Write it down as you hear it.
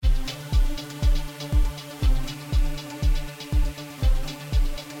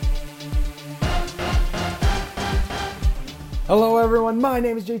Hello everyone, my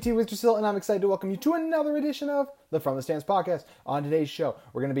name is JT Wistrcill and I'm excited to welcome you to another edition of the From the Stands podcast. On today's show,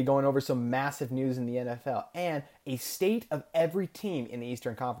 we're going to be going over some massive news in the NFL and a state of every team in the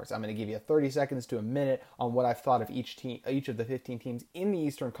Eastern Conference. I'm going to give you 30 seconds to a minute on what I've thought of each of the 15 teams in the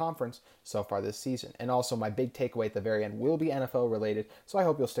Eastern Conference so far this season. And also my big takeaway at the very end will be NFL related, so I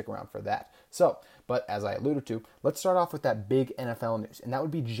hope you'll stick around for that. But as I alluded to, let's start off with that big NFL news, and that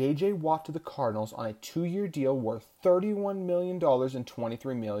would be J.J. Watt to the Cardinals on a 2-year deal worth $31 million and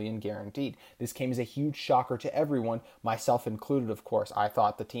 $23 million guaranteed. This came as a huge shocker to everyone, myself included, of course. I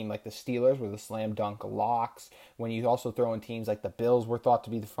thought the team like the Steelers were the slam dunk locks. When you also throw in teams like the Bills were thought to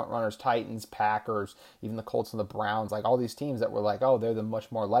be the front runners, Titans, Packers, even the Colts and the Browns, like all these teams that were like, oh, they're the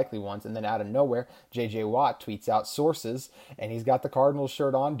much more likely ones. And then out of nowhere, J.J. Watt tweets out sources, and he's got the Cardinals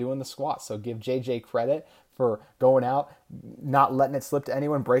shirt on doing the squats. So give J.J. credit for going out, not letting it slip to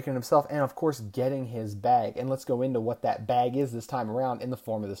anyone, breaking himself, and of course getting his bag. And let's go into what that bag is this time around in the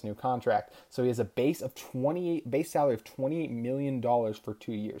form of this new contract. So he has a base salary of $28 million for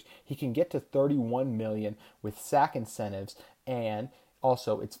 2 years. He can get to $31 million with sack incentives, and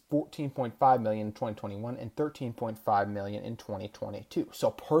also it's $14.5 million in 2021 and $13.5 million in 2022. So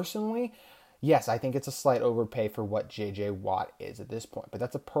personally, yes, I think it's a slight overpay for what J.J. Watt is at this point, but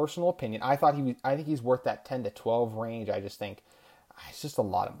that's a personal opinion. I think he's worth that 10 to 12 range. I just think it's just a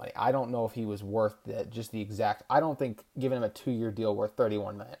lot of money. I don't know if he was worth the exact. I don't think giving him a 2-year deal worth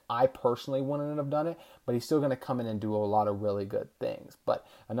 $31 million. I personally wouldn't have done it, but he's still going to come in and do a lot of really good things. But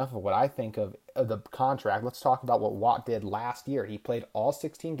enough of what I think of the contract. Let's talk about what Watt did last year. He played all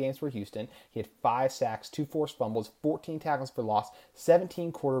 16 games for Houston. He had 5 sacks, 2 forced fumbles, 14 tackles for loss,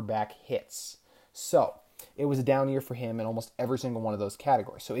 17 quarterback hits. So it was a down year for him in almost every single one of those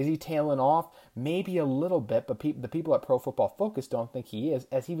categories. So is he tailing off? Maybe a little bit, but the people at Pro Football Focus don't think he is,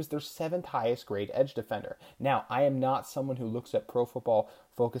 as he was their 7th highest grade edge defender. Now, I am not someone who looks at Pro Football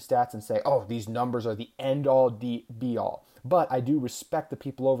Focus stats and say, oh, these numbers are the end-all, be-all. But I do respect the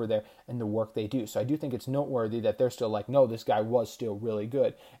people over there and the work they do. So I do think it's noteworthy that they're still like, no, this guy was still really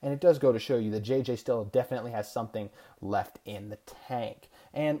good. And it does go to show you that JJ still definitely has something left in the tank.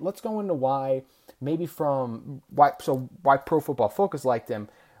 And let's go into why Pro Football Focus liked him.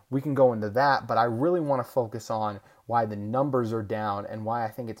 We can go into that, but I really want to focus on why the numbers are down and why I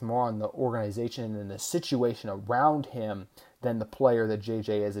think it's more on the organization and the situation around him than the player that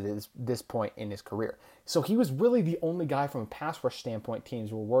JJ is at this point in his career. So he was really the only guy from a pass rush standpoint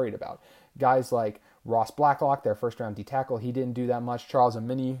teams were worried about. Guys like Ross Blacklock, their first-round D-tackle, he didn't do that much. Charles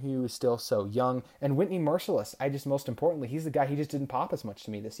Omenihu is still so young. And Whitney Merciless, most importantly, he's the guy, he just didn't pop as much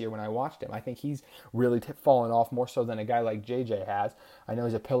to me this year when I watched him. I think he's really fallen off more so than a guy like JJ has. I know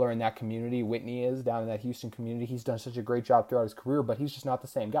he's a pillar in that community. Whitney is down in that Houston community. He's done such a great job throughout his career, but he's just not the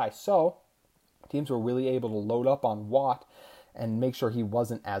same guy. So teams were really able to load up on Watt and make sure he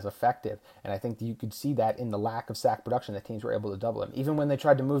wasn't as effective. And I think you could see that in the lack of sack production that teams were able to double him. Even when they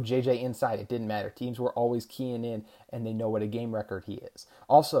tried to move JJ inside, it didn't matter. Teams were always keying in, and they know what a game record he is.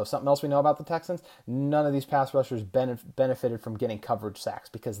 Also, something else we know about the Texans, none of these pass rushers benefited from getting coverage sacks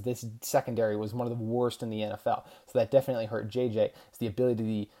because this secondary was one of the worst in the NFL. So that definitely hurt JJ. It's the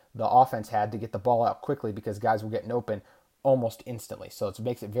ability the offense had to get the ball out quickly because guys were getting open almost instantly. So it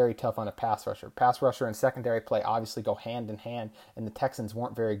makes it very tough on a pass rusher. Pass rusher and secondary play obviously go hand in hand, and the Texans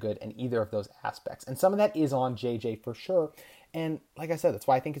weren't very good in either of those aspects. And some of that is on JJ for sure. And like I said, that's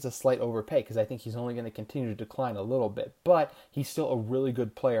why I think it's a slight overpay, because I think he's only going to continue to decline a little bit. But he's still a really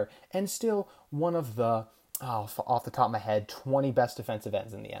good player and still one of the, off the top of my head, 20 best defensive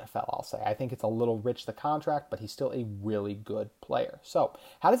ends in the NFL, I'll say. I think it's a little rich, the contract, but he's still a really good player. So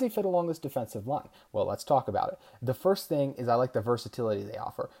how does he fit along this defensive line? Well, let's talk about it. The first thing is I like the versatility they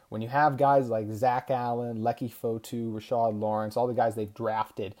offer. When you have guys like Zach Allen, Lecky Fotu, Rashad Lawrence, all the guys they've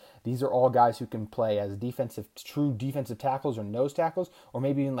drafted, these are all guys who can play as true defensive tackles or nose tackles, or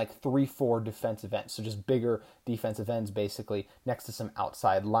maybe even like 3-4 defensive ends. So just bigger defensive ends, basically, next to some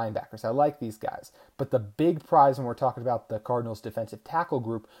outside linebackers. I like these guys. But the big prize when we're talking about the Cardinals defensive tackle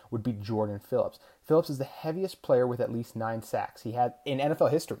group would be Jordan Phillips. Phillips is the heaviest player with at least 9 sacks. He had in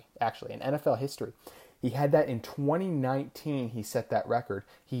NFL history. He had that in 2019. He set that record.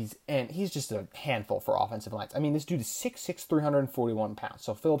 He's just a handful for offensive lines. I mean, this dude is 6'6", 341 pounds.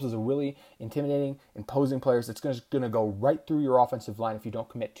 So Phillips is a really intimidating, imposing player that's going to go right through your offensive line if you don't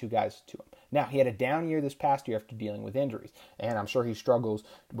commit 2 guys to him. Now, he had a down year this past year after dealing with injuries, and I'm sure he struggles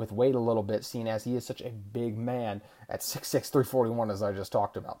with weight a little bit, seeing as he is such a big man at 6'6", 341, as I just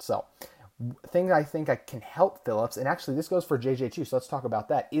talked about. So thing I think I can help Phillips, and actually this goes for JJ too, so let's talk about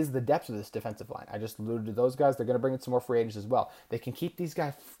that, is the depth of this defensive line. I just alluded to those guys. They're going to bring in some more free agents as well. They can keep these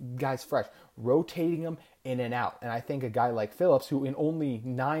guys fresh, rotating them in and out. And I think a guy like Phillips, who in only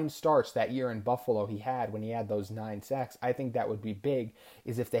 9 starts that year in Buffalo he had when he had those 9 sacks, I think that would be big,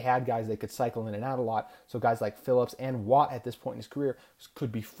 is if they had guys that could cycle in and out a lot. So guys like Phillips and Watt at this point in his career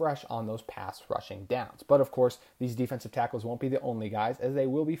could be fresh on those pass rushing downs. But of course, these defensive tackles won't be the only guys, as they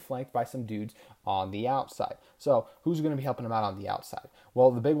will be flanked by some dudes on the outside. So who's going to be helping him out on the outside?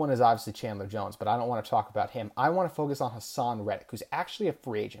 Well, the big one is obviously Chandler Jones, but I don't want to talk about him. I want to focus on Hassan Reddick, who's actually a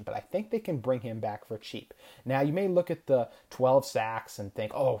free agent, but I think they can bring him back for cheap. Now, you may look at the 12 sacks and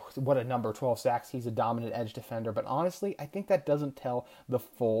think, oh, what a number, 12 sacks. He's a dominant edge defender. But honestly, I think that doesn't tell the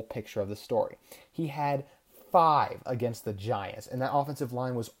full picture of the story. He had 5 against the Giants, and that offensive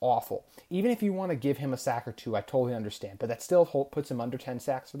line was awful. Even if you want to give him a sack or 2, I totally understand, but that still puts him under 10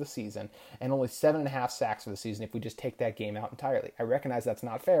 sacks for the season, and only 7.5 sacks for the season if we just take that game out entirely. I recognize that's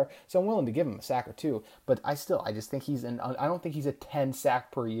not fair, so I'm willing to give him a sack or 2, but I just think I don't think he's a 10 sack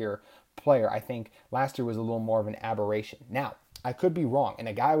per year player. I think last year was a little more of an aberration. Now, I could be wrong, and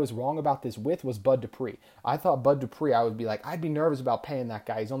a guy I was wrong about this with was Bud Dupree. I thought Bud Dupree, I would be like, I'd be nervous about paying that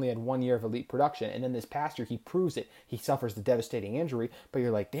guy. He's only had 1 year of elite production, and then this past year, he proves it. He suffers the devastating injury, but you're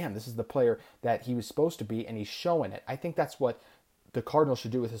like, damn, this is the player that he was supposed to be, and he's showing it. I think that's what the Cardinals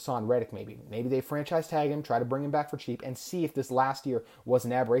should do with Hassan Reddick maybe. Maybe they franchise tag him, try to bring him back for cheap, and see if this last year was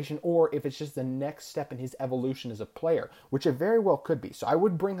an aberration or if it's just the next step in his evolution as a player, which it very well could be. So I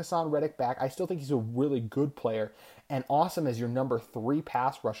would bring Hassan Reddick back. I still think he's a really good player and awesome as your number 3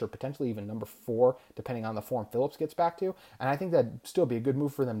 pass rusher, potentially even number 4, depending on the form Phillips gets back to. And I think that'd still be a good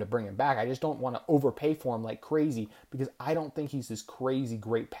move for them to bring him back. I just don't want to overpay for him like crazy because I don't think he's this crazy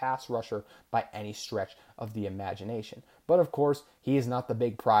great pass rusher by any stretch of the imagination. But of course, he is not the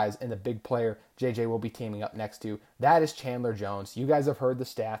big prize and the big player JJ will be teaming up next to. That is Chandler Jones. You guys have heard the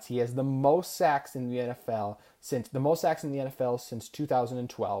stats. He has the most sacks in the NFL since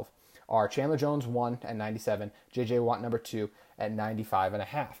 2012. Are Chandler Jones 1 at 97, J.J. Watt number 2 at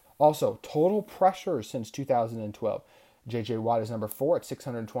 95.5. Also, total pressures since 2012. J.J. Watt is number 4 at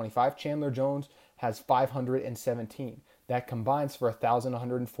 625. Chandler Jones has 517. That combines for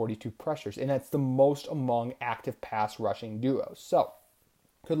 1,142 pressures, and that's the most among active pass rushing duos. So,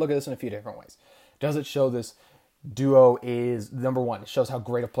 could look at this in a few different ways. Does it show this duo is, number 1, it shows how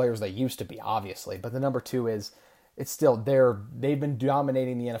great of players they used to be, obviously, but the number 2 is, it's still they've been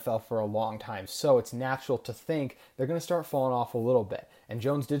dominating the NFL for a long time, so it's natural to think they're going to start falling off a little bit. And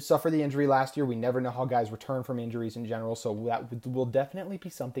Jones did suffer the injury last year. We never know how guys return from injuries in general, so that will definitely be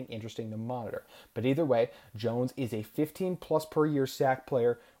something interesting to monitor. But either way, Jones is a 15-plus per year sack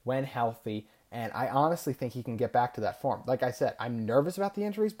player when healthy, and I honestly think he can get back to that form. Like I said, I'm nervous about the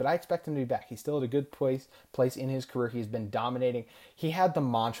injuries, but I expect him to be back. He's still at a good place in his career. He's been dominating. He had the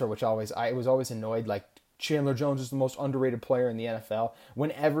mantra, which I was always annoyed, like, Chandler Jones is the most underrated player in the NFL,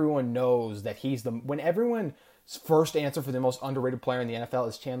 when everyone knows that when everyone's first answer for the most underrated player in the NFL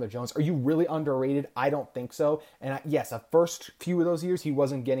is Chandler Jones. Are you really underrated? I don't think so. And yes, the first few of those years, he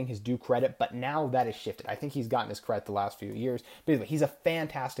wasn't getting his due credit, but now that has shifted. I think he's gotten his credit the last few years. But anyway, he's a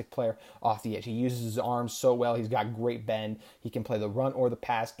fantastic player off the edge. He uses his arms so well. He's got great bend. He can play the run or the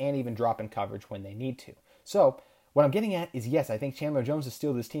pass and even drop in coverage when they need to. So, what I'm getting at is, yes, I think Chandler Jones is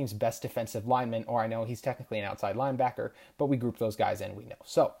still this team's best defensive lineman, or I know he's technically an outside linebacker, but we group those guys in, we know.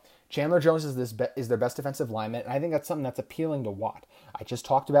 So, Chandler Jones is their best defensive lineman, and I think that's something that's appealing to Watt. I just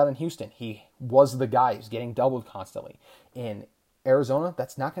talked about in Houston. He was the guy who's getting doubled constantly. In Arizona,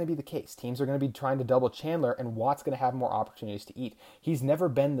 that's not going to be the case. Teams are going to be trying to double Chandler, and Watt's going to have more opportunities to eat. He's never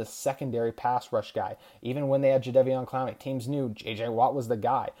been the secondary pass rush guy. Even when they had Jadeveon Clowney, teams knew J.J. Watt was the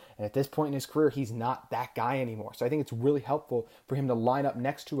guy. And at this point in his career, he's not that guy anymore. So I think it's really helpful for him to line up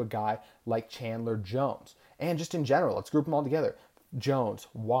next to a guy like Chandler Jones. And just in general, let's group them all together. Jones,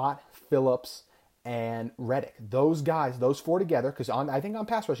 Watt, Phillips, and Reddick. Those guys, those 4 together, because I think on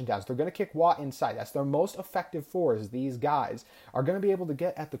pass rushing downs, they're going to kick Watt inside. That's their most effective 4 is these guys are going to be able to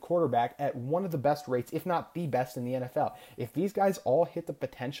get at the quarterback at one of the best rates, if not the best in the NFL. If these guys all hit the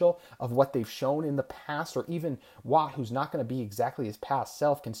potential of what they've shown in the past, or even Watt, who's not going to be exactly his past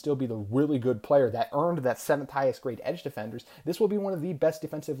self, can still be the really good player that earned that 7th highest grade edge defenders, this will be one of the best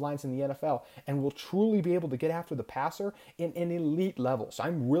defensive lines in the NFL and will truly be able to get after the passer in an elite level. So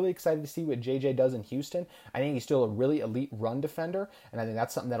I'm really excited to see what JJ does in Houston. I think he's still a really elite run defender, and I think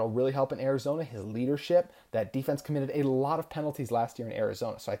that's something that'll really help in Arizona, his leadership, That defense committed a lot of penalties last year in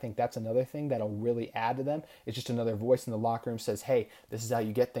Arizona. So I think that's another thing that'll really add to them. It's just another voice in the locker room says, hey, this is how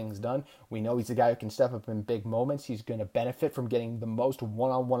you get things done. We know he's a guy who can step up in big moments. He's going to benefit from getting the most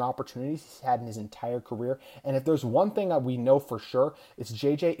one-on-one opportunities he's had in his entire career. And if there's one thing that we know for sure, it's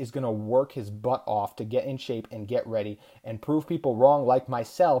JJ is going to work his butt off to get in shape and get ready and prove people wrong like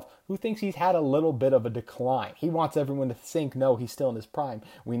myself who thinks he's had a little bit of a decline. He wants everyone to think, no, he's still in his prime.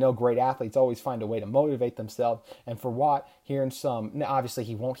 We know great athletes always find a way to motivate themselves. And for Watt, hearing some, now obviously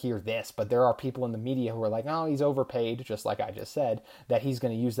he won't hear this, but there are people in the media who are like, oh, he's overpaid, just like I just said, that he's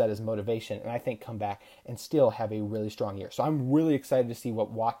going to use that as motivation. And I think come back and still have a really strong year. So I'm really excited to see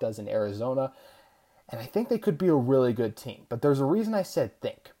what Watt does in Arizona. And I think they could be a really good team. But there's a reason I said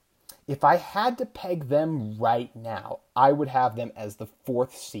think. If I had to peg them right now, I would have them as the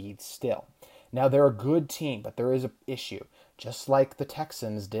 4th seed still. Now, they're a good team, but there is an issue. Just like the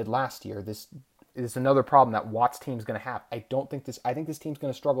Texans did last year, this is another problem that Watt's team's going to have. I think this team's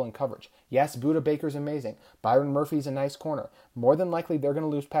going to struggle in coverage. Yes, Budda Baker's amazing. Byron Murphy's a nice corner. More than likely, they're going to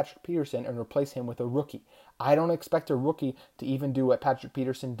lose Patrick Peterson and replace him with a rookie. I don't expect a rookie to even do what Patrick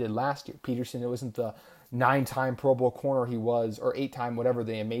Peterson did last year. Peterson, it wasn't the 9-time Pro Bowl corner he was, or 8-time, whatever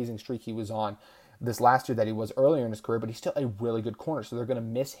the amazing streak he was on this last year that he was earlier in his career, but he's still a really good corner, so they're going to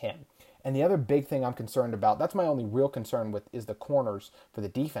miss him. And the other big thing I'm concerned about, that's my only real concern with, is the corners for the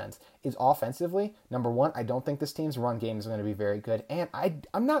defense, is offensively. Number one, I don't think this team's run game is going to be very good. And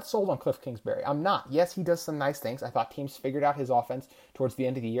I'm not sold on Cliff Kingsbury. I'm not. Yes, he does some nice things. I thought teams figured out his offense towards the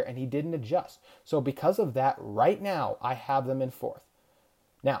end of the year, and he didn't adjust. So because of that, right now, I have them in 4th.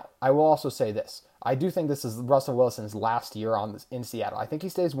 Now, I will also say this. I do think this is Russell Wilson's last year in Seattle. I think he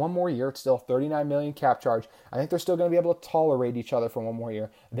stays one more year. It's still $39 million cap charge. I think they're still going to be able to tolerate each other for one more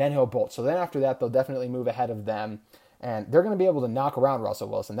year. Then he'll bolt. So then after that, they'll definitely move ahead of them. And they're going to be able to knock around Russell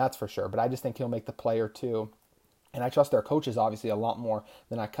Wilson, that's for sure. But I just think he'll make the play or two. And I trust their coaches, obviously, a lot more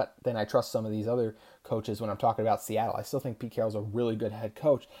than I trust some of these other coaches when I'm talking about Seattle. I still think Pete Carroll's a really good head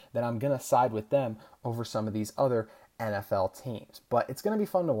coach, that I'm going to side with them over some of these other NFL teams. But it's going to be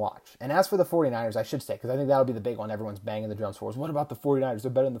fun to watch. And as for the 49ers, I should say, because I think that'll be the big one everyone's banging the drums for, is what about the 49ers?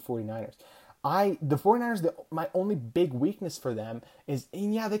 They're better than the 49ers. The 49ers, my only big weakness for them is,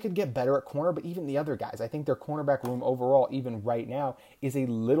 and yeah, they could get better at corner, but even the other guys, I think their cornerback room overall, even right now, is a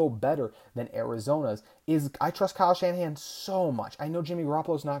little better than Arizona's. I trust Kyle Shanahan so much. I know Jimmy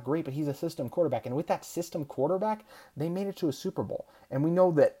Garoppolo's not great, but he's a system quarterback. And with that system quarterback, they made it to a Super Bowl. And we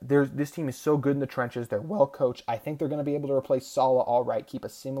know that this team is so good in the trenches. They're well coached. I think they're going to be able to replace Saleh all right, keep a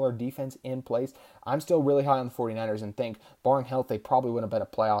similar defense in place. I'm still really high on the 49ers and think, barring health, they probably would have been a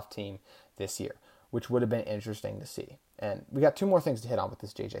playoff team this year, which would have been interesting to see. And we got 2 more things to hit on with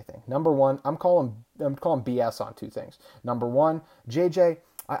this JJ thing. Number one, I'm calling BS on 2 things. Number one, JJ,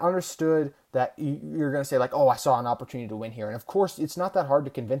 I understood that you're going to say like, oh, I saw an opportunity to win here. And of course, it's not that hard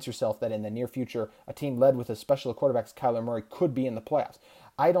to convince yourself that in the near future, a team led with a special quarterback, Kyler Murray, could be in the playoffs.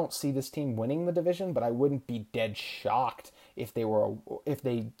 I don't see this team winning the division, but I wouldn't be dead shocked if they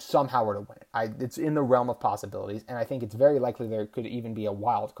somehow were to win it. It's in the realm of possibilities, and I think it's very likely there could even be a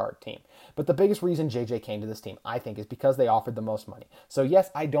wild card team. But the biggest reason JJ came to this team, I think, is because they offered the most money. So yes,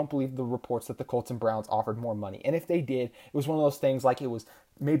 I don't believe the reports that the Colts and Browns offered more money. And if they did, it was one of those things like it was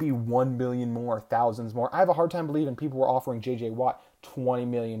maybe 1 million more, thousands more. I have a hard time believing people were offering JJ Watt $20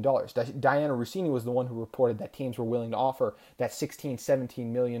 million. Diana Rossini was the one who reported that teams were willing to offer that $16, $17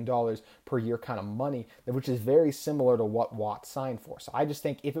 million per year kind of money, which is very similar to what Watt signed for. So I just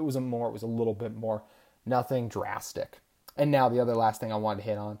think if it was a little bit more, nothing drastic. And now the other last thing I wanted to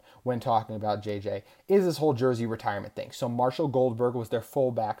hit on when talking about JJ is this whole jersey retirement thing. So Marshall Goldberg was their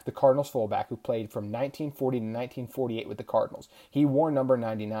fullback, the Cardinals fullback, who played from 1940 to 1948 with the Cardinals. He wore number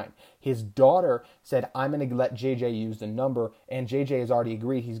 99. His daughter said, I'm going to let JJ use the number, and JJ has already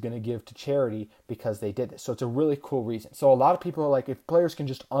agreed he's going to give to charity because they did this. So it's a really cool reason. So a lot of people are like, if players can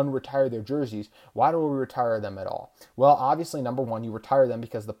just unretire their jerseys, why do we retire them at all? Well, obviously, number one, you retire them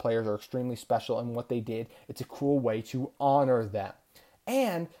because the players are extremely special in what they did. It's a cool way to honor them.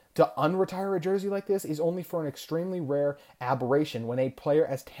 And to unretire a jersey like this is only for an extremely rare aberration when a player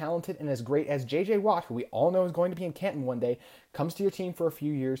as talented and as great as J.J. Watt, who we all know is going to be in Canton one day, comes to your team for a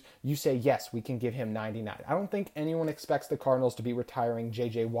few years, you say, yes, we can give him 99. I don't think anyone expects the Cardinals to be retiring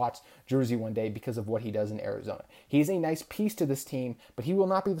J.J. Watt's jersey one day because of what he does in Arizona. He's a nice piece to this team, but he will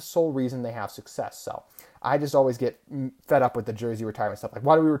not be the sole reason they have success. So I just always get fed up with the jersey retirement stuff. Like,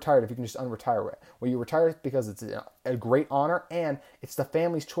 why do we retire it if you can just unretire it? Well, you retire it because it's a great honor, and it's the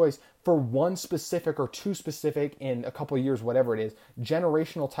family's choice for one specific or two specific in a couple of years, whatever it is,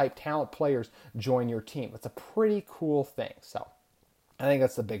 generational type talent players join your team. It's a pretty cool thing. So I think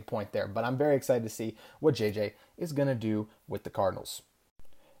that's the big point there. But I'm very excited to see what JJ is going to do with the Cardinals.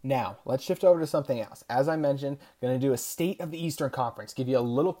 Now, let's shift over to something else. As I mentioned, going to do a State of the Eastern Conference, give you a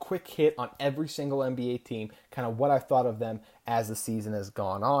little quick hit on every single NBA team, kind of what I've thought of them as the season has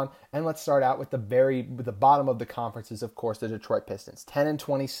gone on. And let's start out with the bottom of the conference is, of course, the Detroit Pistons,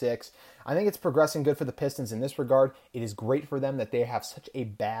 10-26. I think it's progressing good for the Pistons in this regard. It is great for them that they have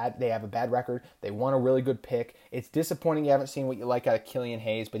a bad record. They won a really good pick. It's disappointing you haven't seen what you like out of Killian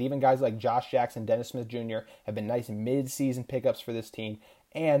Hayes, but even guys like Josh Jackson, Dennis Smith Jr. have been nice mid-season pickups for this team.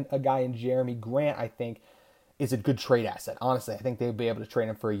 And a guy in Jeremy Grant, I think, is a good trade asset. Honestly, I think they'd be able to trade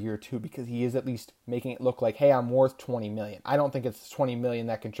him for a year or two because he is at least making it look like, hey, I'm worth $20 million. I don't think it's $20 million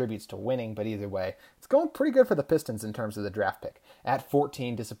that contributes to winning, but either way, it's going pretty good for the Pistons in terms of the draft pick. At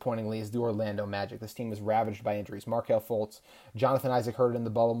 14, disappointingly, is the Orlando Magic. This team was ravaged by injuries. Markelle Fultz, Jonathan Isaac hurt in the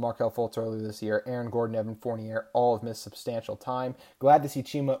bubble, Markelle Fultz earlier this year, Aaron Gordon, Evan Fournier, all have missed substantial time. Glad to see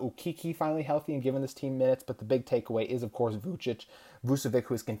Chima Ukiki finally healthy and giving this team minutes, but the big takeaway is, of course, Vucevic,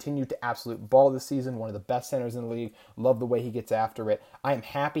 who has continued to absolute ball this season, one of the best centers in the league. Love the way he gets after it. I am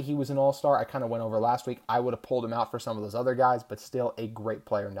happy he was an all-star. I kind of went over last week. I would have pulled him out for some of those other guys, but still a great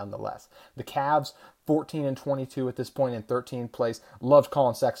player nonetheless. The Cavs, 14-22 at this point in 13th place. Loved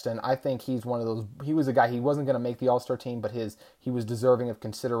Colin Sexton. I think he's one of those. He was a guy, he wasn't going to make the All-Star team, but he was deserving of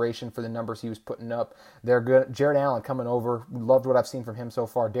consideration for the numbers he was putting up. They're good. Jared Allen coming over. Loved what I've seen from him so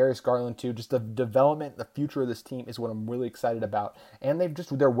far. Darius Garland too. Just the development, the future of this team is what I'm really excited about. And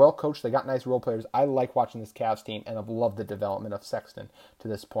they're well coached. They got nice role players. I like watching this Cavs team, and I've loved the development of Sexton to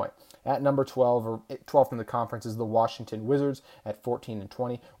this point. At number 12, or 12th in the conference, is the Washington Wizards at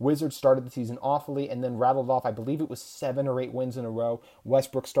 14-20. Wizards started the season awfully and then rattled off, I believe it was 7 or 8 wins in a row.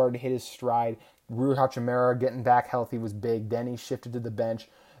 Westbrook started to hit his stride. Rui Hachimura getting back healthy was big. Then he shifted to the bench.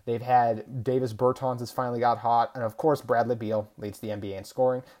 They've had Davis Bertans has finally got hot. And, of course, Bradley Beal leads the NBA in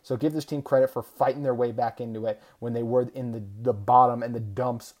scoring. So give this team credit for fighting their way back into it when they were in the bottom and the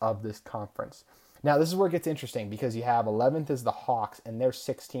dumps of this conference. Now, this is where it gets interesting because you have 11th is the Hawks, and they're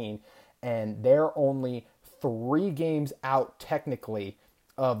 16. And they're only 3 games out, technically,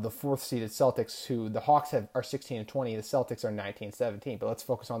 of the 4th-seeded Celtics, who the Hawks are 16-20, the Celtics are 19-17. But let's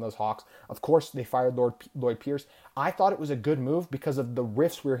focus on those Hawks. Of course, they fired Lloyd Pierce. I thought it was a good move because of the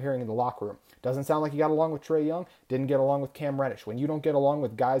riffs we were hearing in the locker room. Doesn't sound like he got along with Trae Young. Didn't get along with Cam Reddish. When you don't get along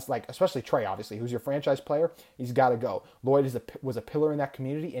with guys like, especially Trae, obviously, who's your franchise player, he's got to go. Lloyd was a pillar in that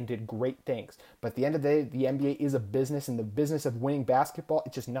community and did great things. But at the end of the day, the NBA is a business, and the business of winning basketball,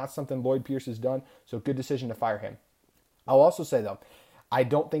 it's just not something Lloyd Pierce has done. So good decision to fire him. I'll also say, though, I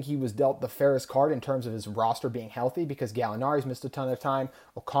don't think he was dealt the fairest card in terms of his roster being healthy because Gallinari's missed a ton of time.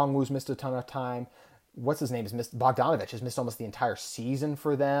 Okongwu's missed a ton of time. What's his name? Bogdanovich has missed almost the entire season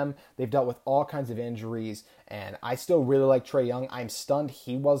for them. They've dealt with all kinds of injuries, and I still really like Trae Young. I'm stunned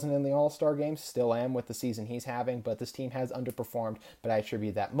he wasn't in the All-Star game. Still am with the season he's having, but this team has underperformed, but I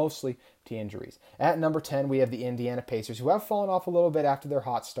attribute that mostly to injuries. At number 10, we have the Indiana Pacers, who have fallen off a little bit after their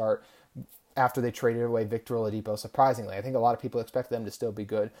hot start, after they traded away Victor Oladipo, surprisingly. I think a lot of people expect them to still be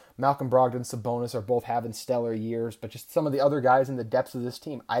good. Malcolm Brogdon, Sabonis are both having stellar years, but just some of the other guys in the depths of this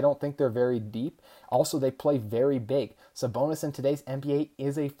team, I don't think they're very deep. Also, they play very big. Sabonis in today's NBA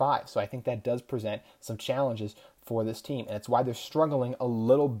is a 5, so I think that does present some challenges for this team, and it's why they're struggling a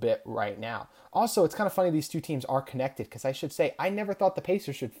little bit right now. Also, it's kind of funny these two teams are connected, because I should say, I never thought the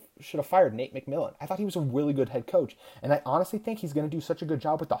Pacers should have fired Nate McMillan. I thought he was a really good head coach, and I honestly think he's going to do such a good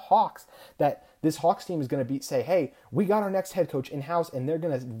job with the Hawks that this Hawks team is going to say, hey, we got our next head coach in-house, and they're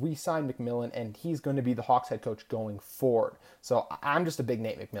going to re-sign McMillan, and he's going to be the Hawks head coach going forward. So I'm just a big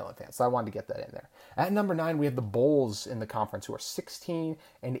Nate McMillan fan, so I wanted to get that in there. At number 9, we have the Bulls in the conference, who are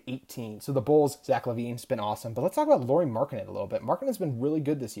 16-18. So the Bulls, Zach LaVine's been awesome, but let's talk about Lauri Markkanen a little bit. Markkanen's been really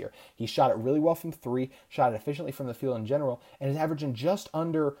good this year. He shot it really well from 3, shot it efficiently from the field in general, and is averaging just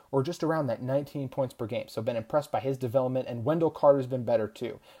under or just around that 19 points per game. So been impressed by his development, and Wendell Carter's been better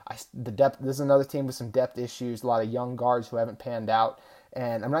too. The depth. This is another team with some depth issues, a lot of young guards who haven't panned out.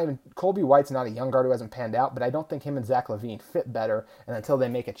 And Colby White's not a young guard who hasn't panned out, but I don't think him and Zach LaVine fit better. And until they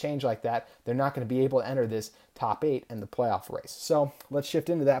make a change like that, they're not going to be able to enter this top 8 in the playoff race. So let's shift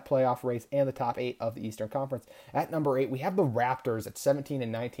into that playoff race and the top 8 of the Eastern Conference. At number 8, we have the Raptors at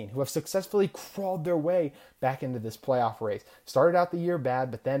 17-19, who have successfully crawled their way back into this playoff race. Started out the year bad,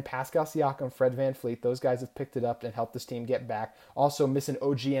 but then Pascal Siakam, Fred VanVleet, those guys have picked it up and helped this team get back. Also, missing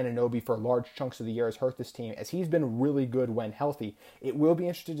OG Anunoby for large chunks of the year has hurt this team, as he's been really good when healthy. It will be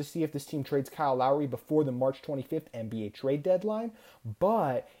interesting to see if this team trades Kyle Lowry before the March 25th NBA trade deadline,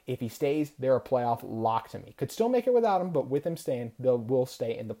 but if he stays, they're a playoff lock to me. Could still make it without him, but with him staying, they will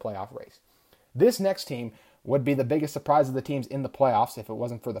stay in the playoff race. This next team would be the biggest surprise of the teams in the playoffs if it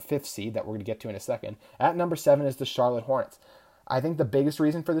wasn't for the 5th seed that we're going to get to in a second. At number 7 is the Charlotte Hornets. I think the biggest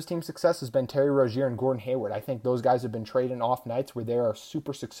reason for this team's success has been Terry Rozier and Gordon Hayward. I think those guys have been traded off nights where they are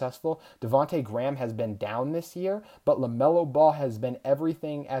super successful. Devontae Graham has been down this year, but LaMelo Ball has been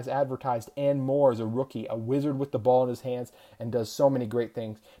everything as advertised and more as a rookie, a wizard with the ball in his hands, and does so many great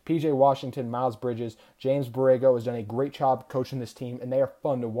things. PJ Washington, Miles Bridges, James Borrego has done a great job coaching this team, and they are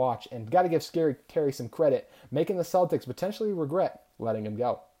fun to watch. And got to give Scary Terry some credit, making the Celtics potentially regret letting him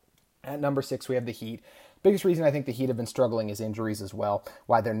go. At number 6, we have the Heat. Biggest reason I think the Heat have been struggling is injuries as well.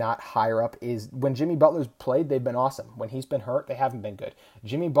 Why they're not higher up is when Jimmy Butler's played, they've been awesome. When he's been hurt, they haven't been good.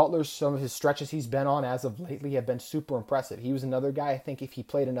 Jimmy Butler's, some of his stretches he's been on as of lately have been super impressive. He was another guy I think if he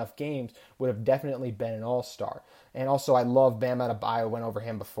played enough games would have definitely been an all-star. And also I love Bam Adebayo, went over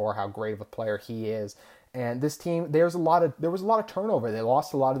him before, how great of a player he is. And this team, there was a lot of turnover. They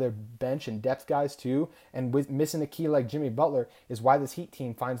lost a lot of their bench and depth guys too. And with missing a key like Jimmy Butler is why this Heat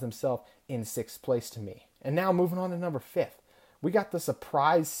team finds themselves in 6th place to me. And now moving on to number 5. We got the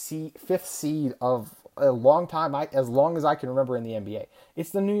surprise 5th seed of a long time, as long as I can remember in the NBA. It's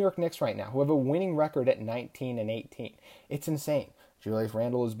the New York Knicks right now, who have a winning record at 19-18. It's insane. Julius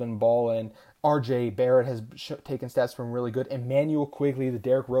Randle has been balling. RJ Barrett has taken stats from really good. Emmanuel Quigley, the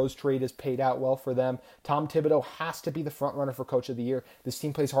Derrick Rose trade has paid out well for them. Tom Thibodeau has to be the front runner for Coach of the Year. This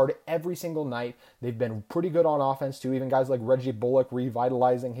team plays hard every single night. They've been pretty good on offense too. Even guys like Reggie Bullock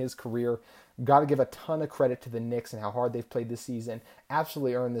revitalizing his career. Got to give a ton of credit to the Knicks and how hard they've played this season.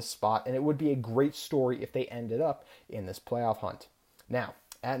 Absolutely earned this spot, and it would be a great story if they ended up in this playoff hunt. Now,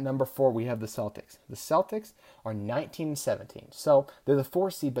 at number 4, we have the Celtics. The Celtics are 19-17. So they're the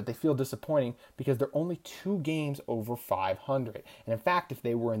 4th seed, but they feel disappointing because they're only 2 games over 500. And in fact, if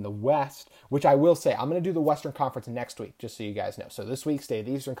they were in the West, which I will say, I'm going to do the Western Conference next week, just so you guys know. So this week, stay at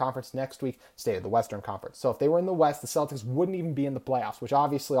the Eastern Conference. Next week, stay at the Western Conference. So if they were in the West, the Celtics wouldn't even be in the playoffs, which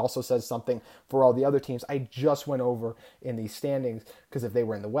obviously also says something for all the other teams I just went over in these standings, because if they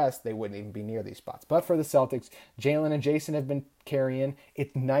were in the West, they wouldn't even be near these spots. But for the Celtics, Jalen and Jason have been carrying.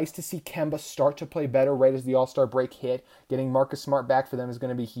 It's nice to see Kemba start to play better right as the All-Star break hit. Getting Marcus Smart back for them is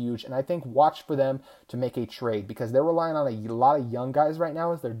going to be huge. And I think watch for them to make a trade because they're relying on a lot of young guys right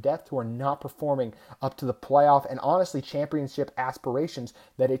now as their depth who are not performing up to the playoff and honestly championship aspirations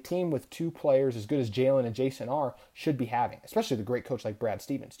that a team with 2 players as good as Jalen and Jason are should be having, especially the great coach like Brad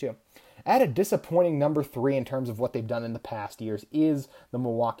Stevens too. At a disappointing number 3 in terms of what they've done in the past years is the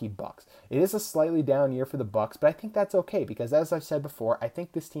Milwaukee Bucks. It is a slightly down year for the Bucks, but I think that's okay because as I've said before, I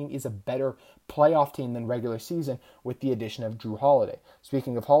think this team is a better playoff team than regular season with the addition of Drew Holiday.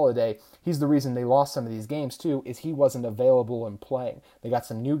 Speaking of Holiday, he's the reason they lost some of these games too, is he wasn't available and playing. They got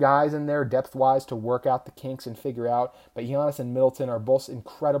some new guys in there depth-wise to work out the kinks and figure out, but Giannis and Middleton are both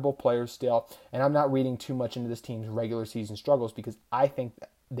incredible players still, and I'm not reading too much into this team's regular season struggles because I think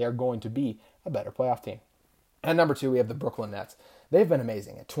they're going to be a better playoff team. At number 2, we have the Brooklyn Nets. They've been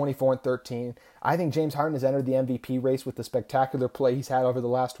amazing at 24-13. I think James Harden has entered the MVP race with the spectacular play he's had over the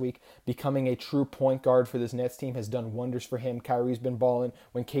last week. Becoming a true point guard for this Nets team has done wonders for him. Kyrie's been balling.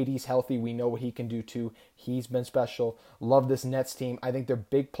 When KD's healthy, we know what he can do too. He's been special. Love this Nets team. I think they're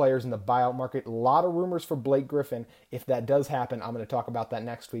big players in the buyout market. A lot of rumors for Blake Griffin. If that does happen, I'm going to talk about that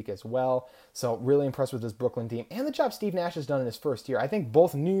next week as well. So really impressed with this Brooklyn team and the job Steve Nash has done in his first year. I think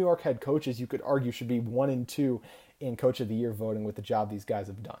both New York head coaches, you could argue, should be 1 and 2 in Coach of the Year voting with the job these guys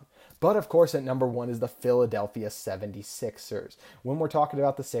have done. But of course, at number 1 is the Philadelphia 76ers. When we're talking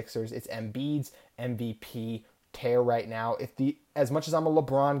about the Sixers, it's Embiid's MVP tear right now. As much as I'm a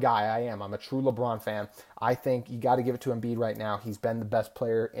LeBron guy, I'm a true LeBron fan. I think you got to give it to Embiid right now. He's been the best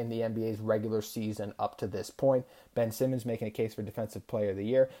player in the NBA's regular season up to this point. Ben Simmons making a case for Defensive Player of the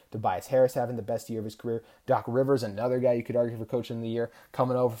Year. Tobias Harris having the best year of his career. Doc Rivers, another guy you could argue for Coach of the Year,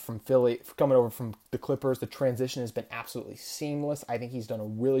 coming over from Philly, coming over from the Clippers. The transition has been absolutely seamless. I think he's done a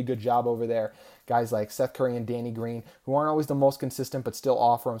really good job over there. Guys like Seth Curry and Danny Green, who aren't always the most consistent, but still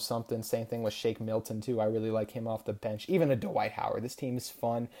offer him something. Same thing with Shake Milton, too. I really like him off the bench. Even a Dwight Howard. This team is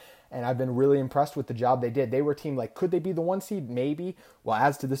fun. And I've been really impressed with the job they did. They were a team like, could they be the 1 seed? Maybe. Well,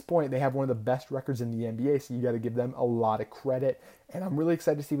 as to this point, they have one of the best records in the NBA, so you got to give them a lot of credit. And I'm really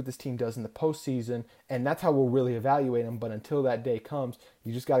excited to see what this team does in the postseason, and that's how we'll really evaluate them. But until that day comes,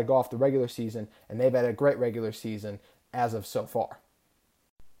 you just got to go off the regular season, and they've had a great regular season as of so far.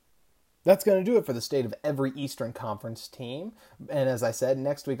 That's going to do it for the state of every Eastern Conference team. And as I said,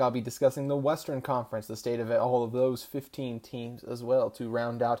 next week I'll be discussing the Western Conference, the state of all of those 15 teams as well, to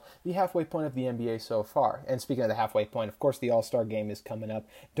round out the halfway point of the NBA so far. And speaking of the halfway point, of course, the All-Star game is coming up.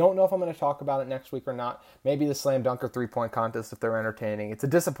 Don't know if I'm going to talk about it next week or not. Maybe the slam dunk or three-point contest if they're entertaining. It's a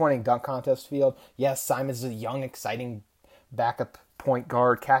disappointing dunk contest field. Yes, Simon's a young, exciting backup point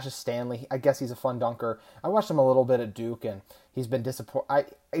guard. Cassius Stanley, I guess he's a fun dunker. I watched him a little bit at Duke, and he's been disappointing.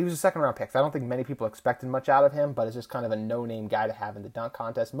 He was a second-round pick, so I don't think many people expected much out of him, but it's just kind of a no-name guy to have in the dunk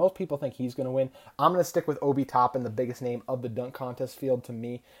contest. Most people think he's going to win. I'm going to stick with Obi Toppin, the biggest name of the dunk contest field to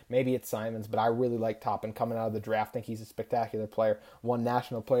me. Maybe it's Simons, but I really like Toppin coming out of the draft. I think he's a spectacular player. Won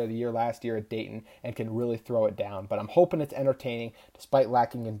National Player of the Year last year at Dayton and can really throw it down. But I'm hoping it's entertaining despite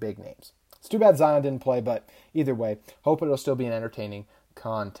lacking in big names. It's too bad Zion didn't play, but either way, hope it'll still be an entertaining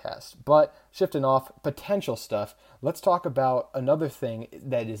contest. But shifting off potential stuff, let's talk about another thing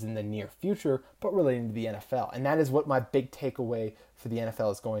that is in the near future, but relating to the NFL. And that is what my big takeaway for the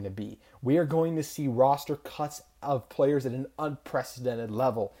NFL is going to be. We are going to see roster cuts of players at an unprecedented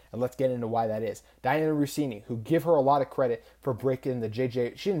level. And let's get into why that is. Diana Rossini, who give her a lot of credit for breaking the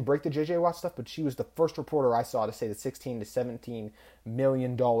she didn't break the JJ Watt stuff, but she was the first reporter I saw to say the $16 to $17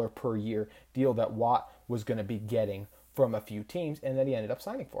 million per year deal that Watt was going to be getting from a few teams, and that he ended up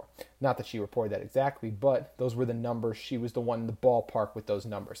signing for. Not that she reported that exactly, but those were the numbers. She was the one in the ballpark with those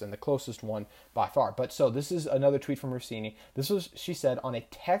numbers, and the closest one by far. But so this is another tweet from Rossini. This was, she said, on a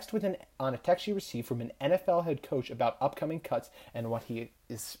text she received from an NFL head coach about upcoming cuts and what he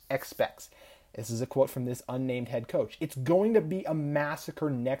expects. This is a quote from this unnamed head coach. It's going to be a massacre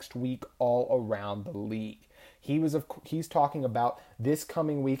next week all around the league. He's talking about this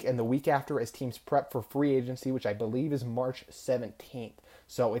coming week and the week after as teams prep for free agency, which I believe is March 17th.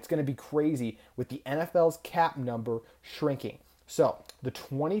 So it's going to be crazy with the NFL's cap number shrinking. So the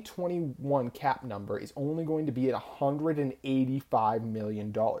 2021 cap number is only going to be at $185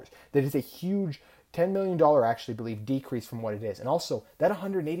 million. That is a huge $10 million, actually, believe, decrease from what it is. And also, that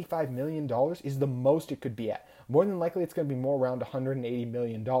 $185 million is the most it could be at. More than likely, it's going to be more around $180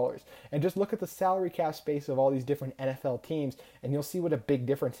 million. And just look at the salary cap space of all these different NFL teams, and you'll see what a big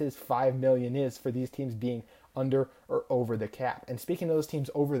difference is $5 million is for these teams being under or over the cap. And speaking of those teams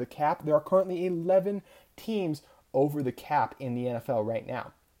over the cap, there are currently 11 teams over the cap in the NFL right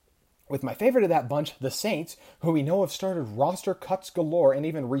now. With my favorite of that bunch, the Saints, who we know have started roster cuts galore and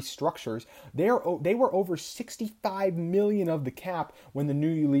even restructures, they were over $65 million of the cap when the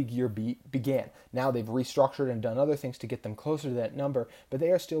new league year began. Now they've restructured and done other things to get them closer to that number, but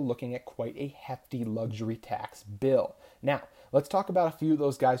they are still looking at quite a hefty luxury tax bill. Now, let's talk about a few of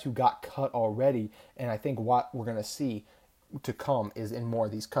those guys who got cut already, and I think what we're going to see to come is in more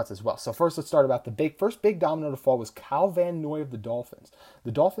of these cuts as well. So first, let's start about the first big domino to fall was Kyle Van Noy of the Dolphins.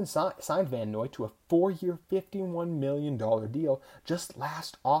 The Dolphins signed Van Noy to a 4-year, $51 million deal just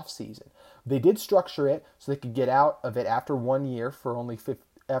last offseason. They did structure it so they could get out of it after 1 year for only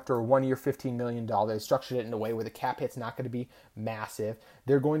after a 1 year, $15 million. They structured it in a way where the cap hit's not going to be massive.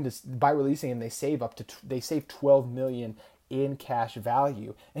 They're going to, by releasing him, they save $12 million in cash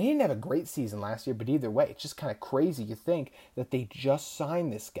value. And he didn't have a great season last year, but either way, it's just kind of crazy. You think that they just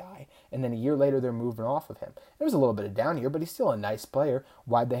signed this guy, and then a year later they're moving off of him. There was a little bit of down here, but he's still a nice player.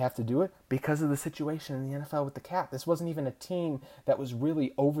 Why'd they have to do it? Because of the situation in the NFL with the cap. This wasn't even a team that was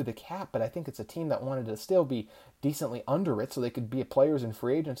really over the cap, but I think it's a team that wanted to still be decently under it so they could be players in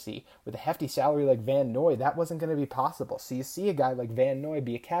free agency. With a hefty salary like Van Noy, that wasn't going to be possible. So you see a guy like Van Noy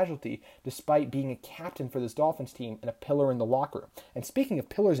be a casualty despite being a captain for this Dolphins team and a pillar in the locker room. And speaking of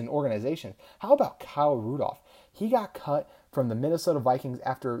pillars in organizations, how about Kyle Rudolph? He got cut from the Minnesota Vikings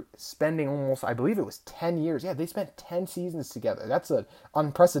after spending almost, I believe it was 10 years. Yeah, they spent 10 seasons together. That's an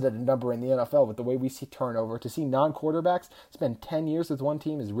unprecedented number in the NFL with the way we see turnover. To see non-quarterbacks spend 10 years with one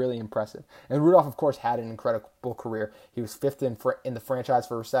team is really impressive. And Rudolph, of course, had an incredible career. He was fifth in the franchise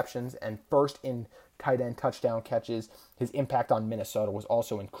for receptions and first in tight end touchdown catches. His impact on Minnesota was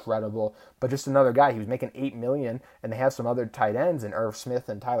also incredible. But just another guy, he was making $8 million, and they have some other tight ends in Irv Smith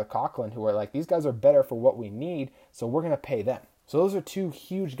and Tyler Conklin who are like, these guys are better for what we need, so we're going to pay them. So those are two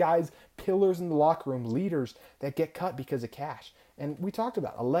huge guys, pillars in the locker room, leaders that get cut because of cash. And we talked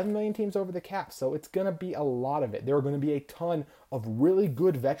about 11 million teams over the cap, so it's going to be a lot of it. There are going to be a ton of really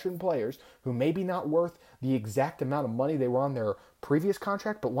good veteran players who maybe not worth the exact amount of money they were on their previous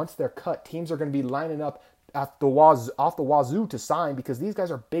contract, but once they're cut, teams are going to be lining up off the wazoo to sign because these guys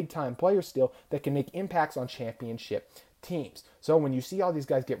are big-time players still that can make impacts on championship teams. So when you see all these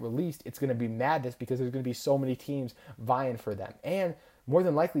guys get released, it's going to be madness because there's going to be so many teams vying for them. And more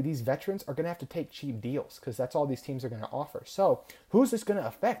than likely these veterans are going to have to take cheap deals because that's all these teams are going to offer. So who's this going to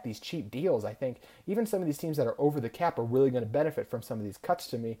affect, these cheap deals? I think even some of these teams that are over the cap are really going to benefit from some of these cuts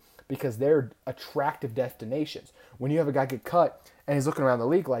to me because they're attractive destinations. When you have a guy get cut and he's looking around the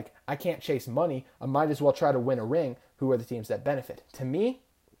league like, I can't chase money, I might as well try to win a ring, who are the teams that benefit? To me,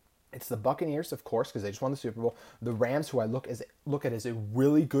 it's the Buccaneers, of course, because they just won the Super Bowl. The Rams, who I look at as a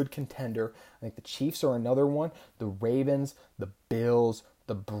really good contender. I think the Chiefs are another one. The Ravens, the Bills,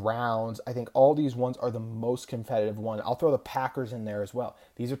 the Browns. I think all these ones are the most competitive one. I'll throw the Packers in there as well.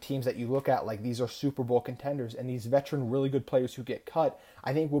 These are teams that you look at like these are Super Bowl contenders, and these veteran, really good players who get cut,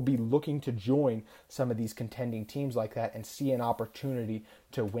 I think will be looking to join some of these contending teams like that and see an opportunity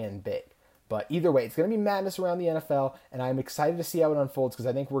to win big. But either way, it's going to be madness around the NFL, and I'm excited to see how it unfolds because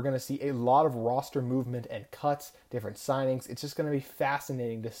I think we're going to see a lot of roster movement and cuts, different signings. It's just going to be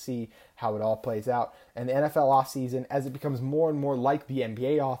fascinating to see how it all plays out. And the NFL offseason, as it becomes more and more like the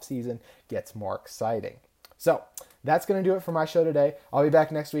NBA offseason, gets more exciting. So that's going to do it for my show today. I'll be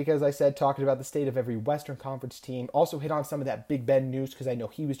back next week, as I said, talking about the state of every Western Conference team. Also hit on some of that Big Ben news because I know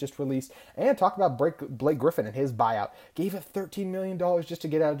he was just released. And talk about Blake Griffin and his buyout. Gave up $13 million just to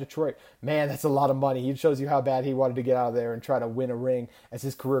get out of Detroit. Man, that's a lot of money. It shows you how bad he wanted to get out of there and try to win a ring as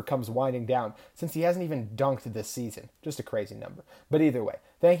his career comes winding down, since he hasn't even dunked this season. Just a crazy number. But either way,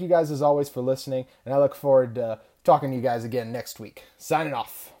 thank you guys as always for listening, and I look forward to talking to you guys again next week. Signing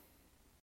off.